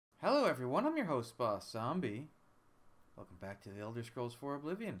Hello everyone, I'm your host, Boss Zombie. Welcome back to the Elder Scrolls 4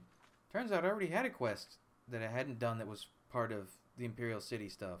 Oblivion. Turns out I already had a quest that I hadn't done that was part of the Imperial City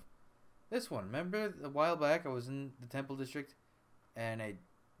stuff. This one, remember a while back I was in the Temple District and a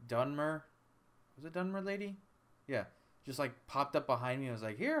Dunmer, was it Dunmer lady? Yeah, just like popped up behind me and was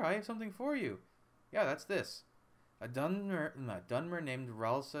like, here, I have something for you. Yeah, that's this. A Dunmer named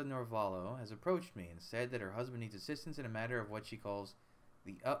Ralsa Norvalo has approached me and said that her husband needs assistance in a matter of what she calls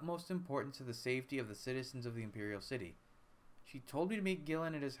the utmost importance to the safety of the citizens of the Imperial City. She told me to meet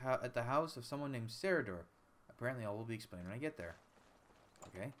Gillen at the house of someone named Serador. Apparently all will be explained when I get there.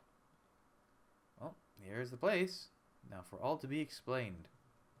 Okay. Well, here's the place. Now for all to be explained.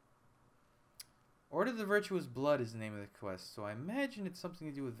 Order the Virtuous Blood is the name of the quest, so I imagine it's something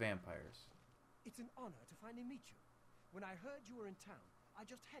to do with vampires. It's an honor to finally meet you. When I heard you were in town, I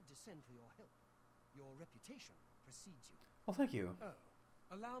just had to send for your help. Your reputation precedes you. Well, thank you. Oh,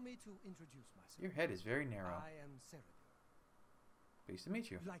 allow me to introduce myself. Your head is very narrow. I am Serador. Pleased to meet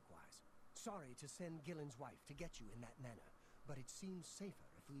you. Likewise. Sorry to send Gillen's wife to get you in that manner, but it seems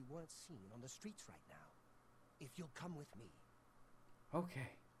safer if we weren't seen on the streets right now. If you'll come with me.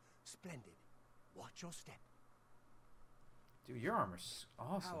 Okay. Splendid. Watch your step. Dude, your armor's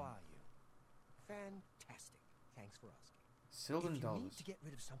awesome. How are you? Fantastic. Thanks for asking. Sylvan If you need Dulles. to get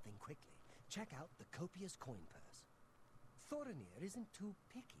rid of something quickly, check out the copious coin purse. Thorinir isn't too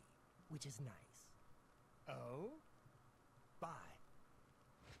picky, which is nice. Oh? Bye.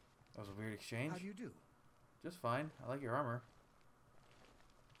 That was a weird exchange. How do you do? Just fine. I like your armor.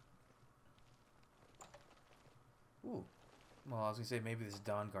 Ooh. Well, I was gonna say maybe this is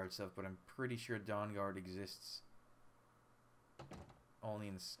Dawnguard stuff, but I'm pretty sure Dawnguard exists only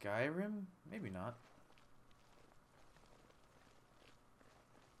in Skyrim? Maybe not.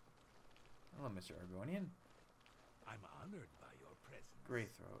 Hello, Mr. Argonian. I'm honored by your presence.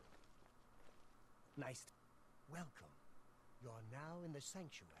 Greythroat. Nice. Welcome. You're now in the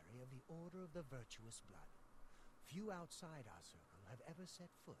sanctuary of the Order of the Virtuous Blood. Few outside our circle have ever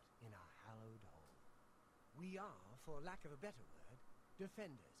set foot in our hallowed hall. We are, for lack of a better word,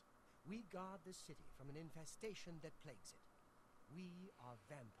 defenders. We guard the city from an infestation that plagues it. We are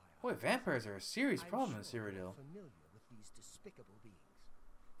vampires. Boy, vampires are a serious problem in I'm sure Cyrodiil. you're familiar with these despicable beings,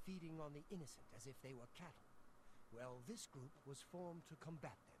 feeding on the innocent as if they were cattle. Well, this group was formed to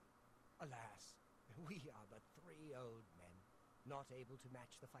combat them. Alas, we are but 3 old men, not able to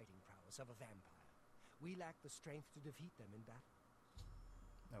match the fighting prowess of a vampire. We lack the strength to defeat them in battle.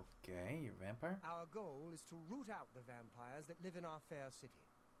 Okay, you're a vampire? Our goal is to root out the vampires that live in our fair city.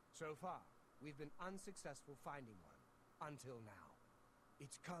 So far, we've been unsuccessful finding one, until now.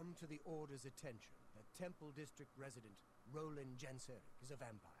 It's come to the Order's attention that Temple District resident Roland Jenseric is a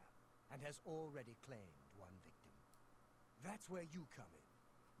vampire, and has already claimed one victim. That's where you come in.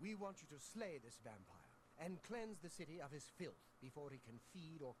 We want you to slay this vampire, and cleanse the city of his filth before he can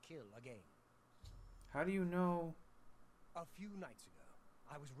feed or kill again. How do you know? A few nights ago,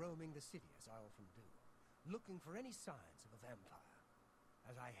 I was roaming the city, as I often do, looking for any signs of a vampire.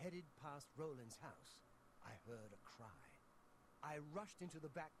 As I headed past Roland's house, I heard a cry. I rushed into the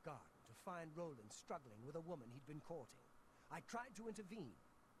back garden to find Roland struggling with a woman he'd been courting. I tried to intervene,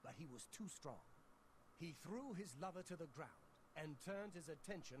 but he was too strong. He threw his lover to the ground and turned his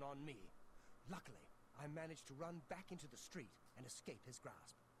attention on me. Luckily, I managed to run back into the street and escape his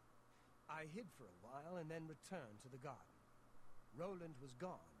grasp. I hid for a while and then returned to the garden. Roland was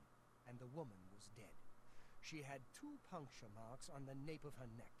gone, and the woman was dead. She had 2 puncture marks on the nape of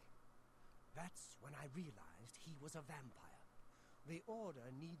her neck. That's when I realized he was a vampire. The Order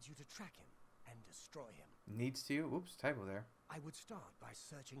needs you to track him and destroy him. Needs to? Oops, typo there. I would start by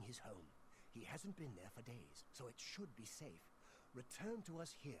searching his home. He hasn't been there for days, so it should be safe. Return to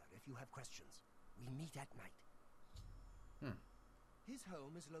us here if you have questions. We meet at night. His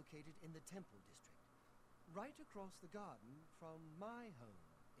home is located in the Temple District, right across the garden from my home,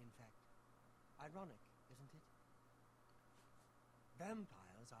 in fact. Ironic, isn't it?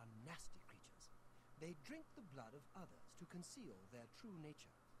 Vampires are nasty creatures. They drink the blood of others to conceal their true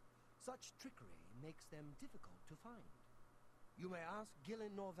nature. Such trickery makes them difficult to find. You may ask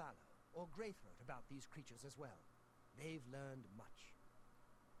Gillen Norvalo or Greythroat about these creatures as well. They've learned much.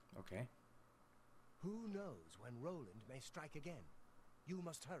 Okay. Who knows when Roland may strike again? You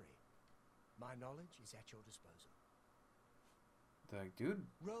must hurry. My knowledge is at your disposal. The dude?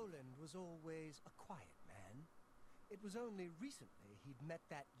 Roland was always a quiet man. It was only recently he'd met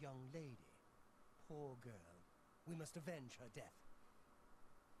that young lady. Poor girl. We must avenge her death.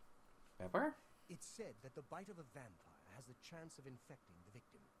 Vampire? It's said that the bite of a vampire has the chance of infecting the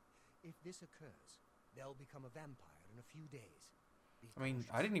victim. If this occurs, they'll become a vampire in a few days. Be I mean,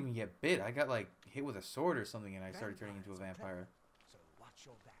 cautious. I didn't even get bit. I got like hit with a sword or something and I started turning into a Vampires are vampire. clever, so watch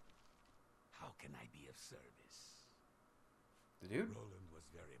your back. How can I be of service? The dude? Roland was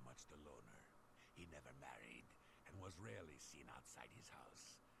very much the loner. He never married and was rarely seen outside his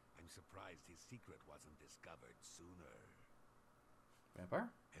house. I'm surprised his secret wasn't discovered sooner. Vampire?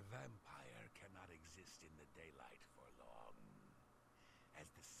 A vampire cannot exist in the daylight for long.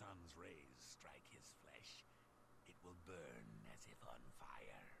 As the sun's rays strike his flesh, it will burn as if on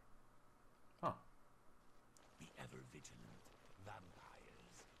fire. Huh. Be ever vigilant.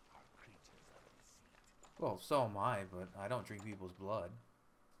 Vampires are creatures of deceit. Well, so am I, but I don't drink people's blood.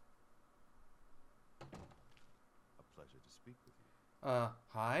 A pleasure to speak with you.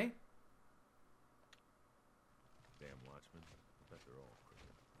 Hi? Damn watchmen. I bet they're all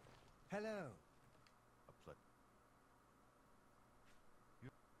crooked. Hello. A pleasure.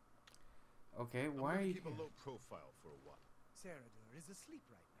 Okay, I'm why are gonna you keep a here? low profile for a while. Saradur is asleep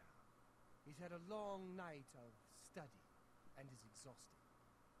right now. He's had a long night of study and is exhausted.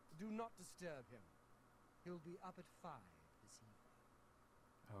 Do not disturb him. He'll be up at 5 this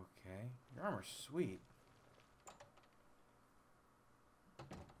evening. Okay. Your armor's sweet.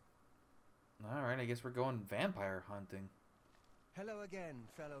 Alright, I guess we're going vampire hunting. Hello again,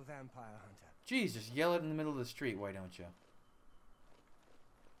 fellow vampire hunter. Jeez, just yell it in the middle of the street, why don't you?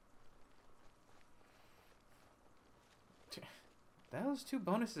 Those two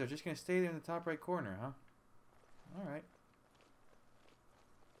bonuses are just gonna stay there in the top right corner, huh? Alright.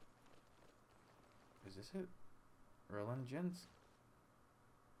 Is this it? Roland Jens?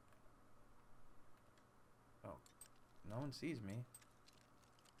 Oh. No one sees me.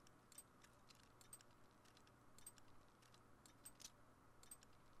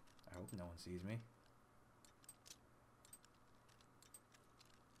 I hope no one sees me.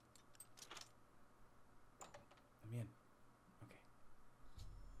 Let me in. Okay.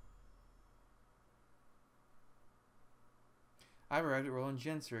 I've arrived at Roland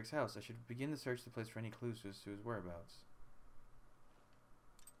Jenseric's house. I should begin to search the place for any clues as to his whereabouts.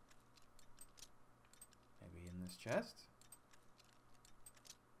 Maybe in this chest?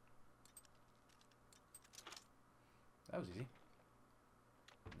 That was easy.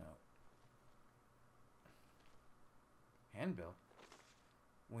 No. Handbill.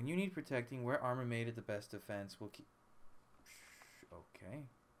 When you need protecting, wear armor made at the best defense. We'll keep... Okay.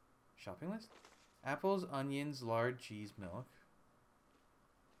 Shopping list? Apples, onions, lard, cheese, milk.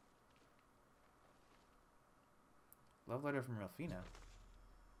 Love letter from Ralphina.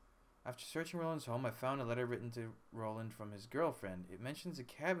 After searching Roland's home, I found a letter written to Roland from his girlfriend. It mentions a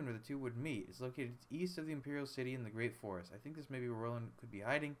cabin where the two would meet. It's located east of the Imperial City in the Great Forest. I think this may be where Roland could be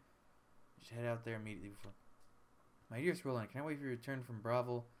hiding. You should head out there immediately before... My dearest Roland, I can't wait for your return from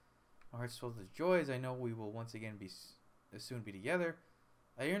Bravel. My heart's filled with joy as I know we will once again soon be together.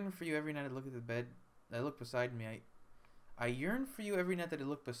 I yearn for you every night I look at the bed. I look beside me. I yearn for you every night that I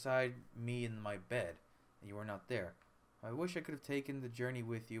look beside me in my bed, and you are not there. I wish I could have taken the journey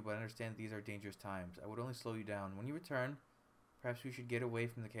with you, but I understand these are dangerous times. I would only slow you down. When you return, perhaps we should get away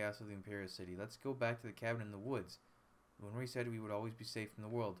from the chaos of the Imperial City. Let's go back to the cabin in the woods. The one where you said we would always be safe from the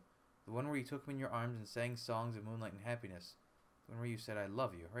world. The one where you took me in your arms and sang songs of moonlight and happiness. The one where you said, I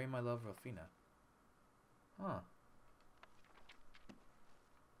love you. Hurry, my love, Ralphina. Huh.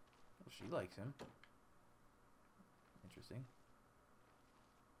 Well, she likes him. Interesting.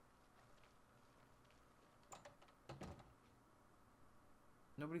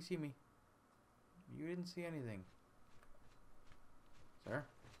 Nobody see me. You didn't see anything. Sir?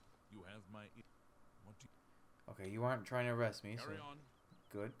 You have my... What do you... Okay, you aren't trying to arrest me, Carry so... on.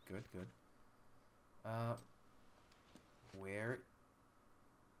 Good, good, good. Where...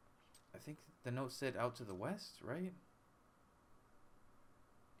 I think the note said out to the west, right?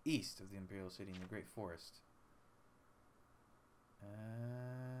 East of the Imperial City in the Great Forest.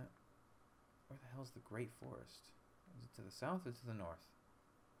 Where the hell's the Great Forest? Is it to the south or to the north?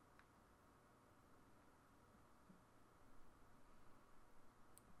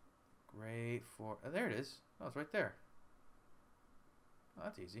 Great For... Oh, there it is. Oh, it's right there. Oh,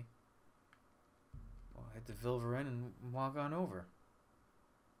 that's easy. Well, head to Vilverin and walk on over.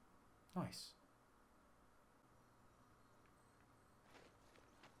 Nice.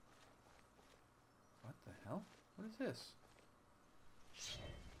 What the hell? What is this?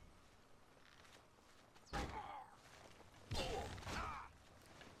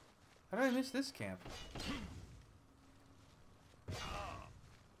 How did I miss this camp?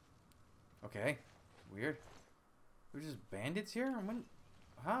 Okay. Weird. We're just bandits here? When...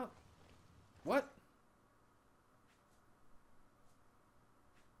 How... What?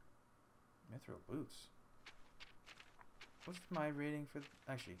 Mithril boots. What's my rating for...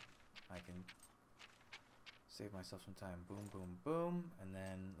 Actually, I can save myself some time. Boom, boom, boom. And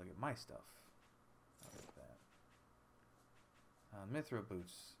then look at my stuff. Look at that. Mithril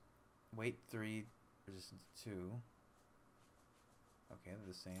boots. Weight 3, resistance 2. Okay, they're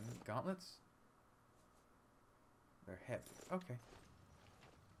the same. Gauntlets? They're heavy. Okay.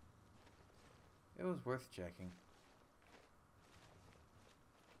 It was worth checking.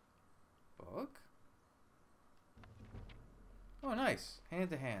 Book? Oh, nice. Hand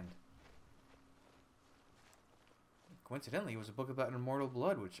to hand. Coincidentally, it was a book about immortal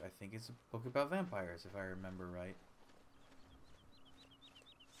blood, which I think is a book about vampires, if I remember right.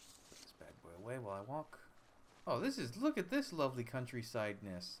 Put this bad boy away while I walk. Oh, look at this lovely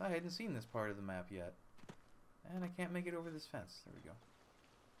countryside-ness. I hadn't seen this part of the map yet. And I can't make it over this fence. There we go.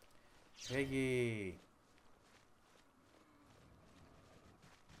 Piggy!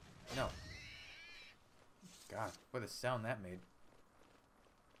 No. God, what a sound that made.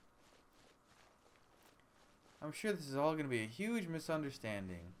 I'm sure this is all going to be a huge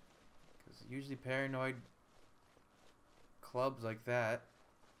misunderstanding. Because usually paranoid clubs like that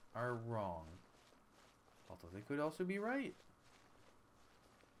are wrong. Although they could also be right.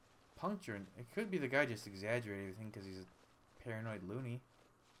 Puncture. It could be the guy just exaggerated everything because he's a paranoid loony.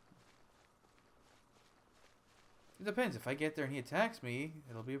 It depends. If I get there and he attacks me,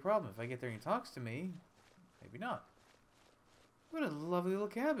 it'll be a problem. If I get there and he talks to me, maybe not. What a lovely little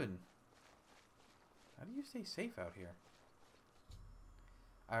cabin. How do you stay safe out here?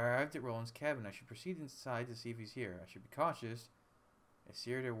 I arrived at Roland's cabin. I should proceed inside to see if he's here. I should be cautious.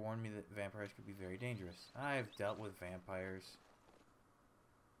 Asirida warned me that vampires could be very dangerous. I've dealt with vampires.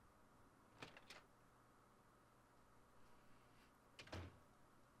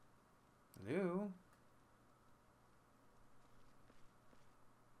 Hello?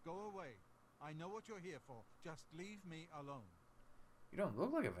 Go away. I know what you're here for. Just leave me alone. You don't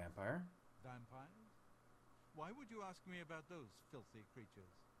look like a vampire. Vampires? Why would you ask me about those filthy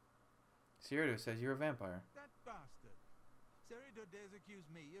creatures? Cyrano says you're a vampire. That bastard. Cyrano dares accuse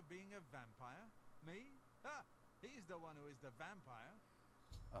me of being a vampire? Me? Ha! He's the one who is the vampire.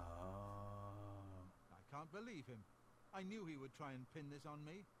 Oh. I can't believe him. I knew he would try and pin this on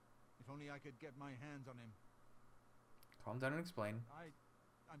me. If only I could get my hands on him. Calm down and explain.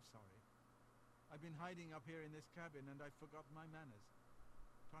 I'm sorry. I've been hiding up here in this cabin and I've forgotten my manners.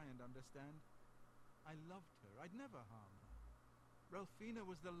 Try and understand. I loved her. I'd never harm her. Ralphina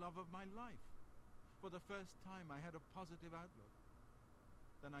was the love of my life. For the first time I had a positive outlook.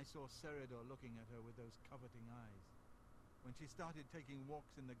 Then I saw Seridor looking at her with those coveting eyes. When she started taking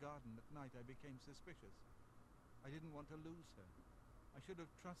walks in the garden at night, I became suspicious. I didn't want to lose her. I should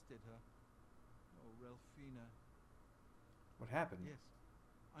have trusted her. Oh, Ralphina. What happened? Yes.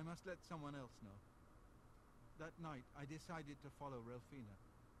 I must let someone else know. That night, I decided to follow Ralphina.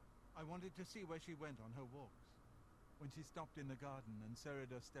 I wanted to see where she went on her walks. When she stopped in the garden and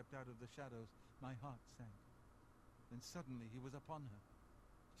Seridor stepped out of the shadows, my heart sank. Then suddenly he was upon her.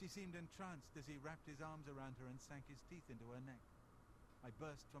 She seemed entranced as he wrapped his arms around her and sank his teeth into her neck. I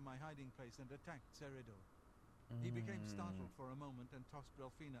burst from my hiding place and attacked Seridor. He became startled for a moment and tossed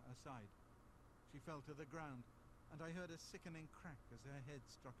Ralphina aside. She fell to the ground, and I heard a sickening crack as her head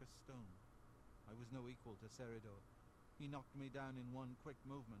struck a stone. I was no equal to Seridor. He knocked me down in one quick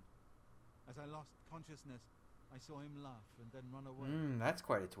movement. As I lost consciousness, I saw him laugh and then run away. That's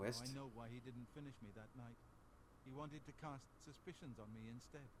quite a twist. Now I know why he didn't finish me that night. He wanted to cast suspicions on me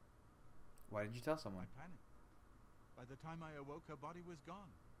instead. Why did you tell someone? I panicked. By the time I awoke, her body was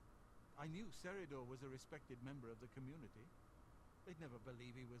gone. I knew Seridor was a respected member of the community. They'd never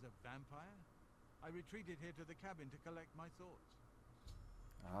believe he was a vampire. I retreated here to the cabin to collect my thoughts.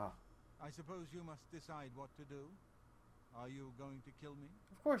 Ah. I suppose you must decide what to do. Are you going to kill me?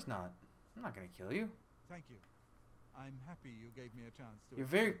 Of course not. I'm not going to kill you. Thank you. I'm happy you gave me a chance to... You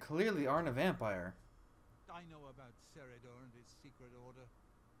very clearly aren't a vampire. I know about Seridor and his secret order.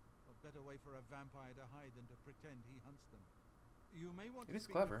 What better way for a vampire to hide than to pretend he hunts them? You may want to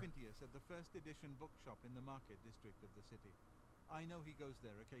speak clever. to Phintius at the first edition bookshop in the market district of the city. I know he goes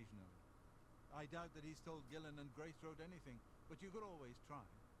there occasionally. I doubt that he's told Gillen and Greythroat anything, but you could always try.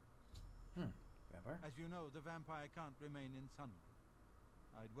 Vampire? As you know, the vampire can't remain in sunlight.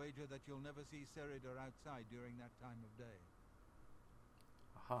 I'd wager that you'll never see Seridor outside during that time of day.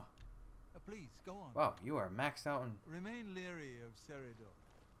 Aha. Please, go on. Wow, you are maxed out on... Remain leery of Seridor.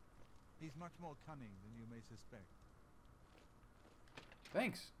 He's much more cunning than you may suspect.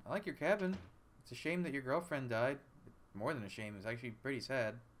 Thanks. I like your cabin. It's a shame that your girlfriend died. More than a shame. It's actually pretty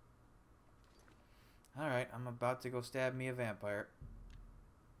sad. Alright, I'm about to go stab me a vampire.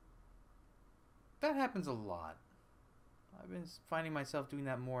 That happens a lot. I've been finding myself doing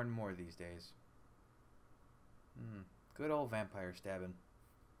that more and more these days. Good old vampire stabbing.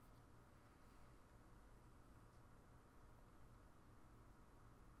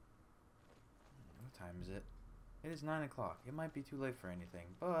 What time is it? It is 9 o'clock. It might be too late for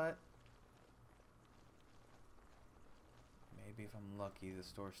anything, but maybe if I'm lucky, the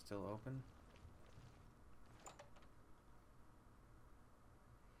store's still open.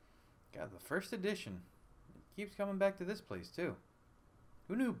 God, the first edition. It keeps coming back to this place, too.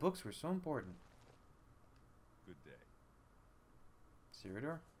 Who knew books were so important? Good day.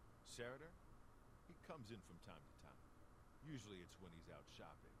 Ciridor? Serador? He comes in from time to time. Usually it's when he's out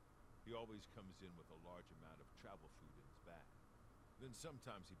shopping. He always comes in with a large amount of travel food in his bag. Then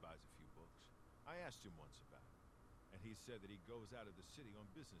sometimes he buys a few books. I asked him once about it, and he said that he goes out of the city on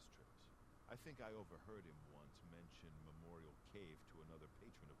business trips. I think I overheard him once mention Memorial Cave to another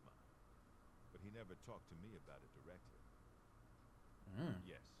patron of mine. But he never talked to me about it directly.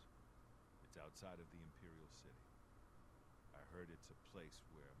 Yes, it's outside of the Imperial City. I heard it's a place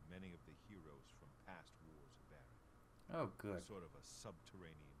where many of the heroes from past wars are buried. Oh, good. Sort of a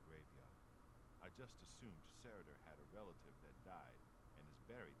subterranean graveyard. I just assumed Serador had a relative that died and is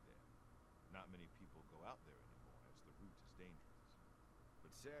buried there. Not many people go out there anymore, as the route is dangerous.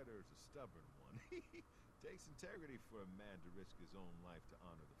 But Serador is a stubborn one. Takes integrity for a man to risk his own life to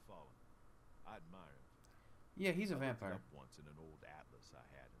honor the fallen. I admire him. Yeah, he's a I looked it vampire. up once in an old atlas I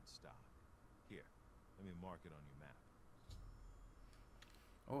had in stock. Here, let me mark it on your map.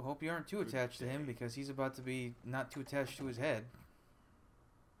 Oh, hope you aren't too Good attached to him day. because he's about to be not too attached to his head.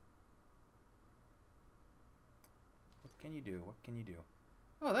 What can you do? What can you do?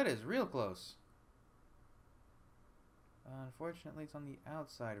 Oh, that is real close. Unfortunately, it's on the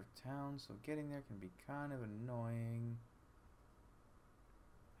outside of town, so getting there can be kind of annoying.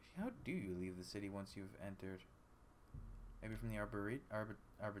 How do you leave the city once you've entered? Maybe from the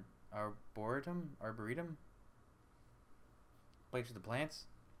arboretum? Place with the plants?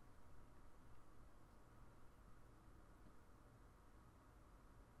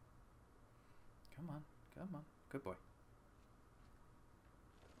 Come on, come on. Good boy.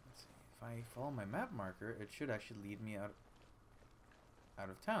 Let's see. If I follow my map marker, it should actually lead me out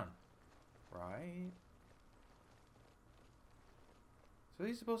of town. Right? So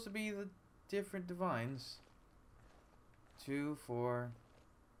these are supposed to be the different divines. 2, 4.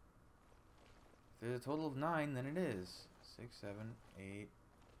 If there's a total of 9, then it is. 6, 7, 8,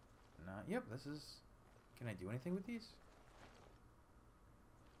 9. Yep, this is... Can I do anything with these?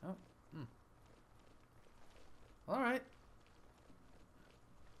 Oh. Alright.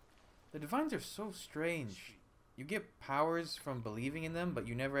 The divines are so strange. You get powers from believing in them, but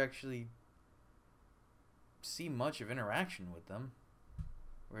you never actually see much of interaction with them.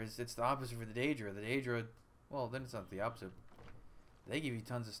 Whereas it's the opposite for the Daedra. The Daedra, well, then it's not the opposite. They give you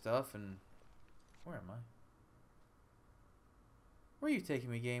tons of stuff, and... Where am I? Where are you taking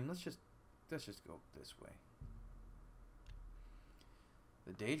me, game? Let's just go this way.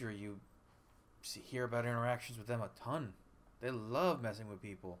 The Daedra, you hear about interactions with them a ton. They love messing with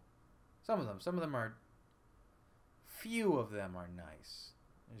people. Some of them are... Few of them are nice.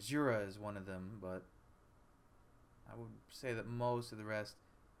 Zura is one of them, but... I would say that most of the rest...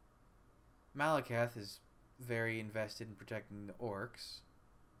 Malakath is very invested in protecting the orcs.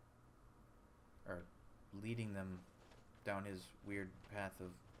 Or leading them down his weird path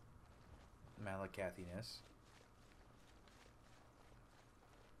of Malakathiness.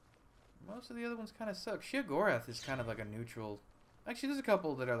 Most of the other ones kind of suck. Sheogorath is kind of like a neutral... Actually, there's a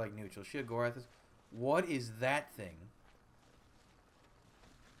couple that are like neutral. Sheogorath is... What is that thing?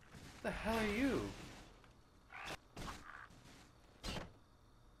 What the hell are you?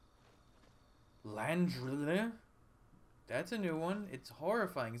 Landrille? That's a new one. It's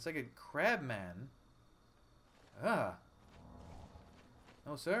horrifying. It's like a crab man. Ah.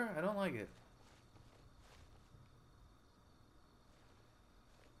 No, sir. I don't like it.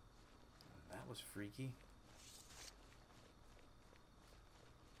 That was freaky.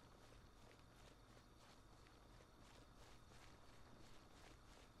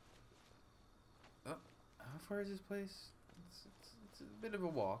 Oh, how far is this place? It's a bit of a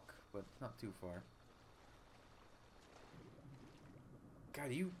walk, but not too far.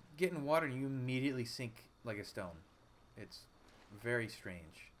 God, you get in water and you immediately sink like a stone. It's very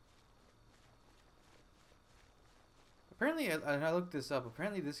strange. Apparently, and I looked this up,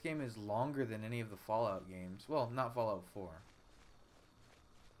 apparently this game is longer than any of the Fallout games. Well, not Fallout 4.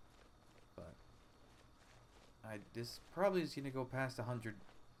 But this probably is going to go past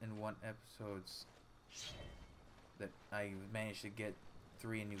 101 episodes that I managed to get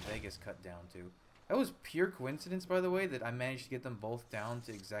 3 in New Vegas cut down to. That was pure coincidence, by the way, that I managed to get them both down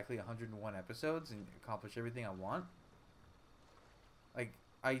to exactly 101 episodes and accomplish everything I want. Like,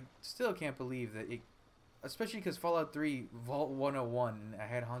 I still can't believe that it... Especially because Fallout 3 Vault 101, and I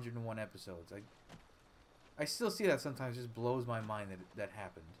had 101 episodes. I still see that sometimes. Just blows my mind that that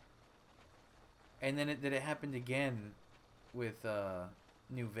happened. And then that it happened again with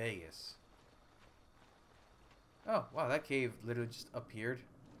New Vegas. Oh, wow, that cave literally just appeared.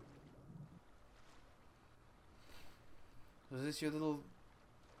 So is this your little...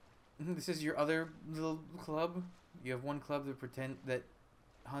 This is your other little club? You have one club that that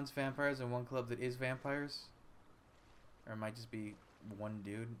hunts vampires and one club that is vampires? Or it might just be one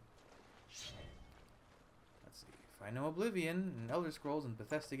dude? Let's see. If I know Oblivion and Elder Scrolls and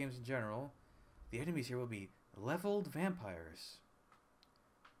Bethesda games in general, the enemies here will be leveled vampires.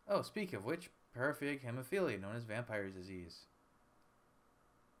 Oh, speak of which, paraphilic hemophilia, known as vampire disease.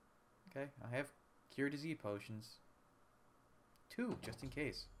 Okay, I have cure disease potions. 2, just in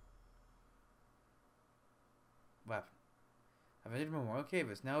case. Weapon. I've entered Memorial Cave.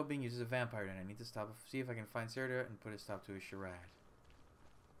 It's now being used as a vampire den. I need to see if I can find Serta and put a stop to a charade.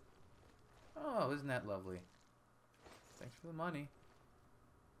 Oh, isn't that lovely? Thanks for the money.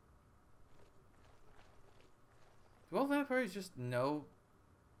 Do all vampires just know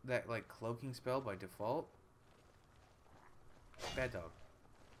that, like, cloaking spell by default? Bad dog.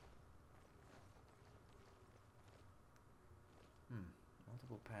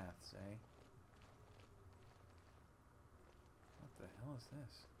 Multiple paths, eh? What the hell is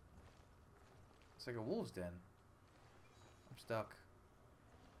this? It's like a wolf's den. I'm stuck.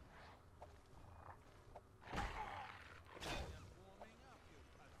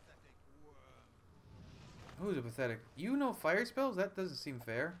 Who's a pathetic? You know fire spells? That doesn't seem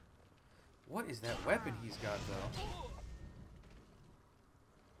fair. What is that weapon he's got,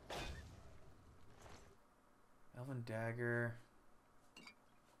 though? Elven dagger.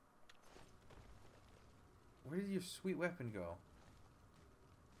 Where did your sweet weapon go?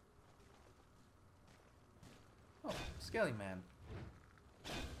 Oh, Skelly Man.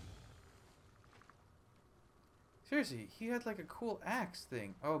 Seriously, he had like a cool axe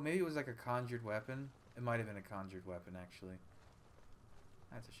thing. Oh, maybe it was like a conjured weapon. It might have been a conjured weapon, actually.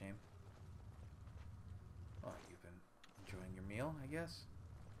 That's a shame. Oh, you've been enjoying your meal, I guess.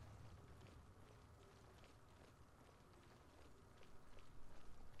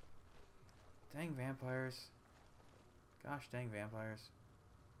 Dang vampires. Gosh dang vampires.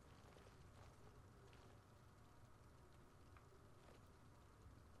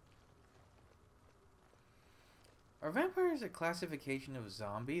 Are vampires a classification of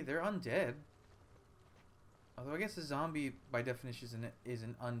zombie? They're undead. Although I guess a zombie, by definition, is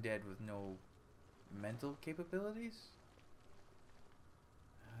an undead with no mental capabilities?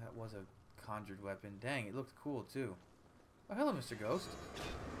 That was a conjured weapon. Dang, it looked cool, too. Oh, hello, Mr. Ghost.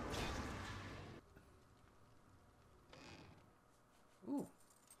 Ooh.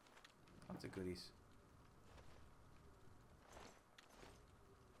 Lots of goodies.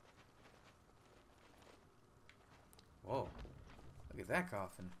 Whoa. Look at that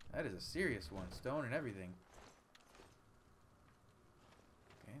coffin. That is a serious one. Stone and everything.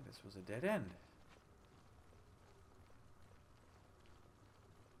 Okay, this was a dead end.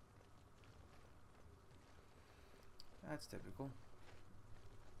 That's typical.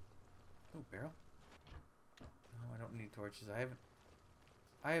 Oh, barrel. No, I don't need torches.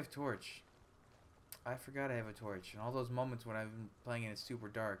 I have torch. I forgot I have a torch. And all those moments when I've been playing and it's super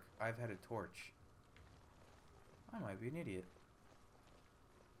dark, I've had a torch. I might be an idiot.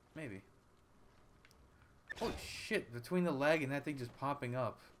 Maybe. Holy shit, between the lag and that thing just popping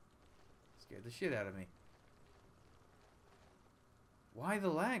up. Scared the shit out of me. Why the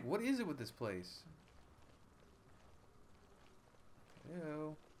lag? What is it with this place?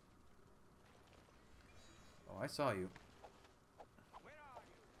 Ew. Oh, I saw you.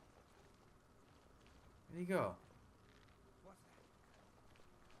 Where'd he go?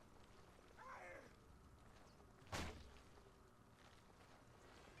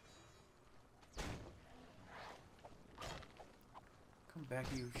 Come back,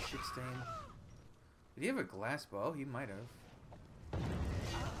 you shit stain. Did he have a glass bow? He might have. Is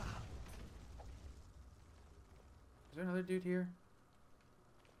there another dude here?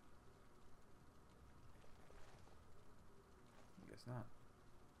 I guess not.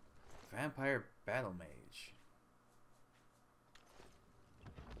 Vampire Battle Mage.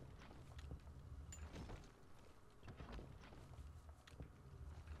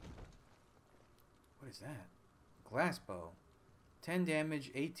 What is that? Glass bow. 10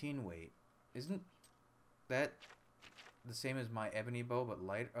 damage, 18 weight. Isn't that the same as my ebony bow but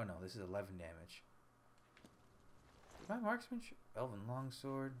light? Oh no, this is 11 damage. My marksmanship... Elven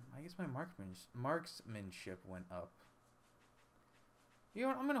longsword. I guess my marksmanship went up. You know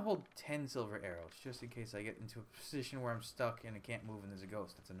what? I'm going to hold 10 silver arrows, just in case I get into a position where I'm stuck and I can't move and there's a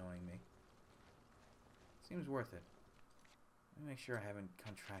ghost that's annoying me. Seems worth it. Let me make sure I haven't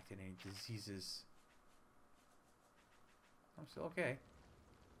contracted any diseases. I'm still okay.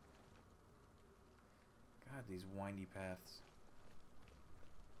 God, these windy paths.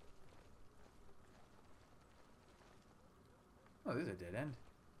 Oh, this is a dead end.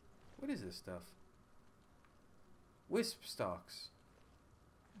 What is this stuff? Wisp stalks.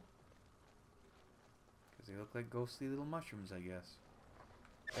 Because they look like ghostly little mushrooms, I guess.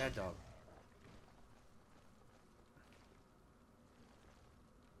 Bad dog.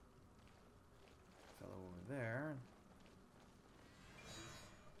 Fellow over there.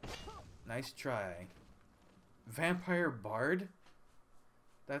 Nice try. Vampire Bard?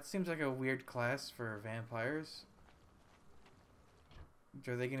 That seems like a weird class for vampires.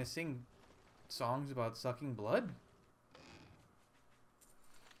 Are they gonna sing songs about sucking blood?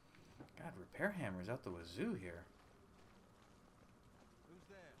 God, repair hammers out the wazoo here. Who's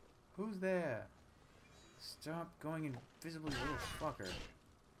there? Who's there? Stop going invisible, you little fucker.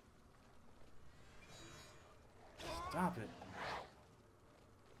 Stop it.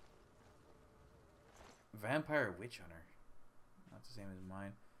 Vampire Witch Hunter. Not the same as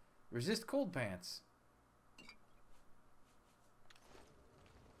mine. Resist cold pants.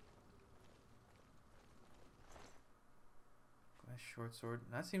 Glass short sword.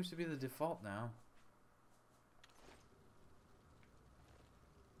 That seems to be the default now.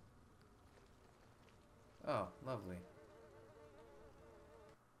 Oh, lovely.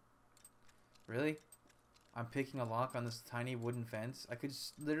 Really? I'm picking a lock on this tiny wooden fence? I could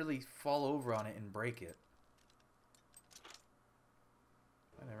just literally fall over on it and break it.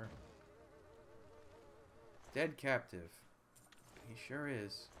 Whatever. Dead captive. He sure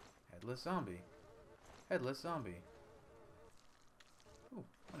is. Headless zombie. Headless zombie. Ooh,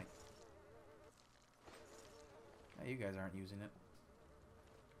 money. Yeah, you guys aren't using it.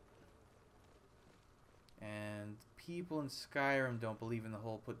 And people in Skyrim don't believe in the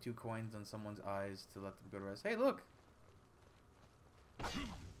whole put 2 coins on someone's eyes to let them go to rest. Hey, look!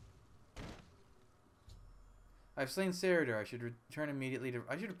 I've slain Ceridor. I should return immediately to...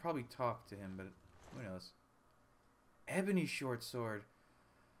 I should have probably talked to him, but who knows. Ebony short sword.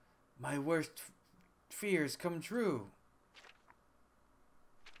 My worst fears come true.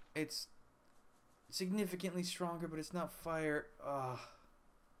 It's significantly stronger, but it's not fire. Ugh.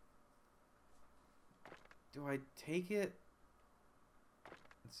 Do I take it?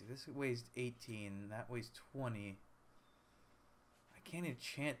 Let's see, this weighs 18, that weighs 20. I can't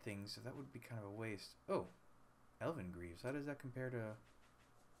enchant things, so that would be kind of a waste. Oh, Elven Greaves. How does that compare to...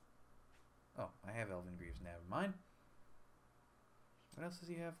 Oh, I have Elven Greaves, never mind. What else does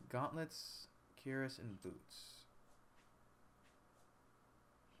he have? Gauntlets, cuirass, and boots.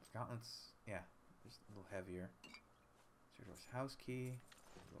 Gauntlets, yeah, just a little heavier. Ceridor's house key,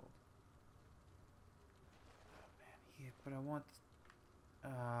 gold. Yeah, but I want...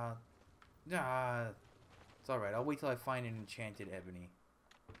 it's alright. I'll wait till I find an enchanted ebony.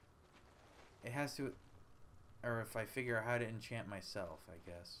 It has to... Or if I figure out how to enchant myself, I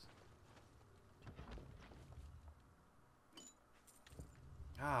guess.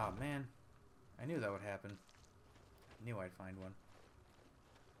 Ah, man. I knew that would happen. I knew I'd find one.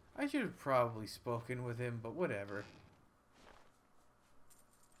 I should have probably spoken with him, but whatever.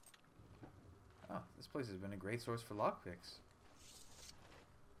 Oh, this place has been a great source for lockpicks.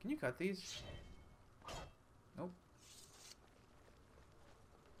 Can you cut these? Nope.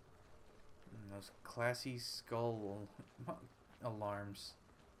 Those classy skull alarms.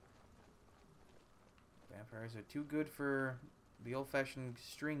 Vampires are too good for the old-fashioned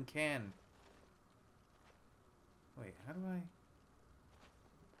string can. Wait, how do I... I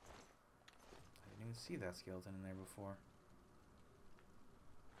didn't even see that skeleton in there before.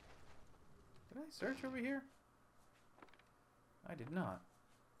 Did I search over here? I did not.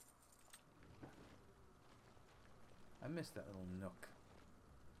 I missed that little nook.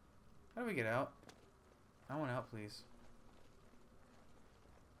 How do we get out? I want out, please.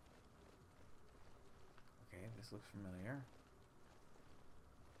 Okay, this looks familiar.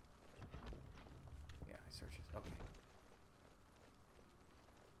 Yeah, I searched it. Okay.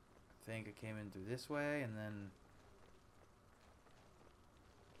 I think I came in through this way, and then...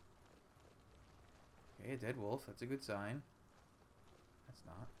 Okay, a dead wolf. That's a good sign. That's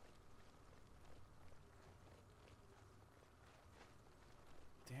not.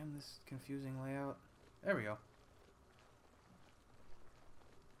 Damn this confusing layout. There we go.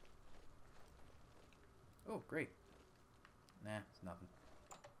 Oh, great. Nah, it's nothing.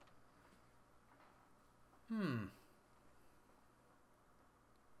 Hmm.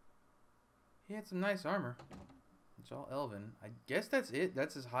 He had some nice armor. It's all elven. I guess that's it.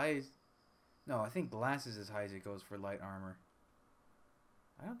 That's as high as... No, I think glass is as high as it goes for light armor.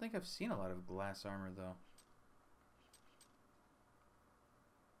 I don't think I've seen a lot of glass armor, though.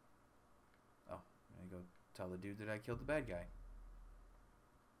 Oh, I'm gonna go tell the dude that I killed the bad guy.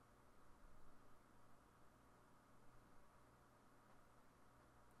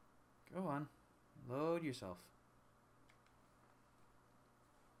 Go on. Load yourself.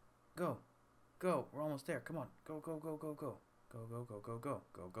 Go. Go. We're almost there. Come on. Go, go, go, go, go. Go, go, go, go, go.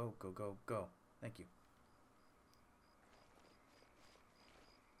 Go, go, go, go, go. Thank you.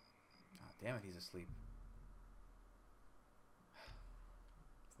 Ah, damn it, he's asleep.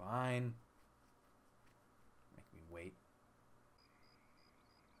 Fine. Make me wait.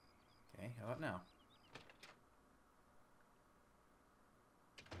 Okay, how about now?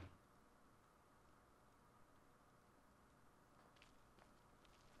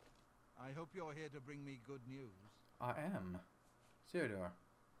 I hope you're here to bring me good news. I am. Theodore.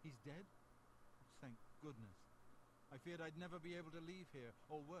 He's dead? Thank goodness. I feared I'd never be able to leave here,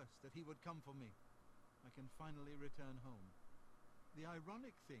 or worse, that he would come for me. I can finally return home. The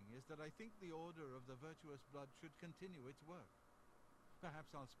ironic thing is that I think the Order of the Virtuous Blood should continue its work.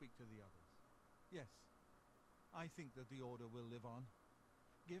 Perhaps I'll speak to the others. Yes, I think that the Order will live on.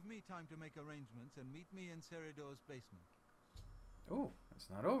 Give me time to make arrangements and meet me in Seridor's basement. Oh, it's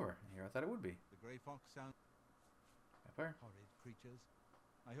not over. Here I thought it would be. The Grey Fox sound... Vampire? Horrid creatures.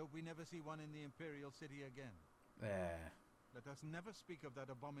 I hope we never see one in the Imperial City again. Let us never speak of that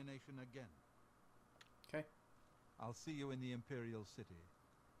abomination again. Okay. I'll see you in the Imperial City.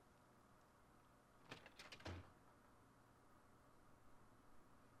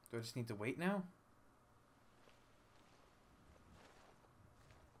 Do I just need to wait now?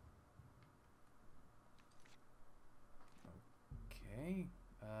 Okay.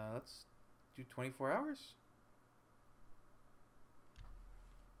 Let's do 24 hours.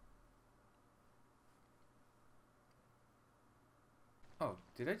 Oh,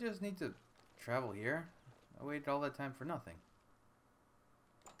 did I just need to travel here? I waited all that time for nothing.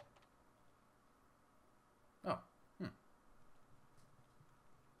 Oh,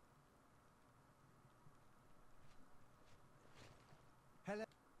 Hello?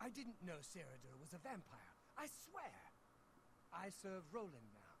 I didn't know Seridor was a vampire. I swear. I serve Roland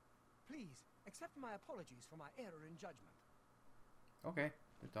now. Please, accept my apologies for my error in judgment. okay.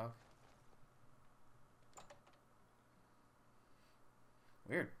 Good talk.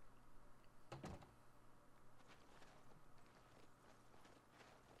 Weird.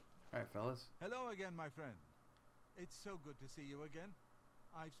 Alright, fellas. Hello again, my friend. It's so good to see you again.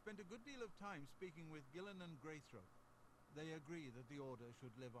 I've spent a good deal of time speaking with Gillen and Greythroat. They agree that the Order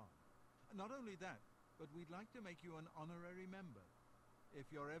should live on. Not only that, but we'd like to make you an honorary member.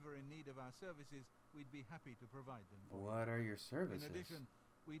 If you're ever in need of our services, we'd be happy to provide them for you. What are your services? In addition,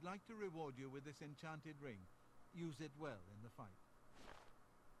 we'd like to reward you with this enchanted ring. Use it well in the fight.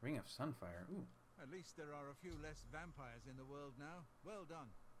 Ring of Sunfire. Ooh. At least there are a few less vampires in the world now. Well done.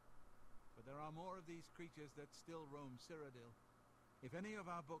 But there are more of these creatures that still roam Cyrodiil. If any of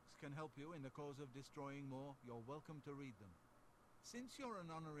our books can help you in the cause of destroying more, you're welcome to read them. Since you're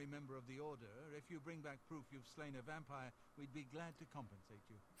an honorary member of the Order, if you bring back proof you've slain a vampire, we'd be glad to compensate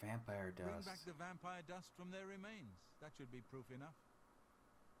you. Vampire dust. Bring back the vampire dust from their remains. That should be proof enough.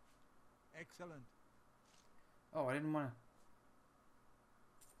 Excellent. Oh, I didn't want to...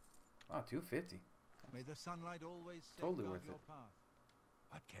 Oh, 250. May the sunlight always Totally safeguard worth your it. path.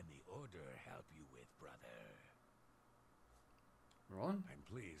 What can the Order help you with, brother? Roland? I'm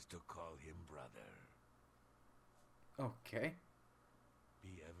pleased to call him brother. Okay.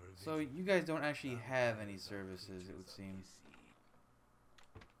 Be ever So vigilant. you guys don't actually have any Vampires are services, it creatures would of seem.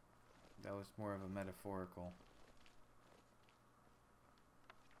 deceit. That was more of a metaphorical.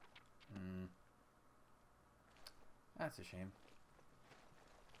 Hmm. That's a shame.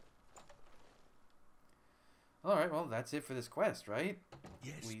 Alright, well, that's it for this quest, right?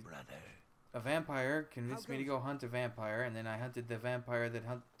 Yes, We- brother. A vampire convinced me to goes- go hunt a vampire, and then I hunted the vampire that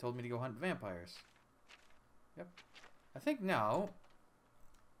told me to go hunt vampires. Yep. I think now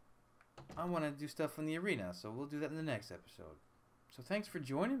I want to do stuff in the arena, so we'll do that in the next episode. So thanks for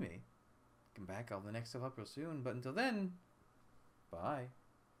joining me. Come back, I'll have the next stuff up real soon, but until then, bye.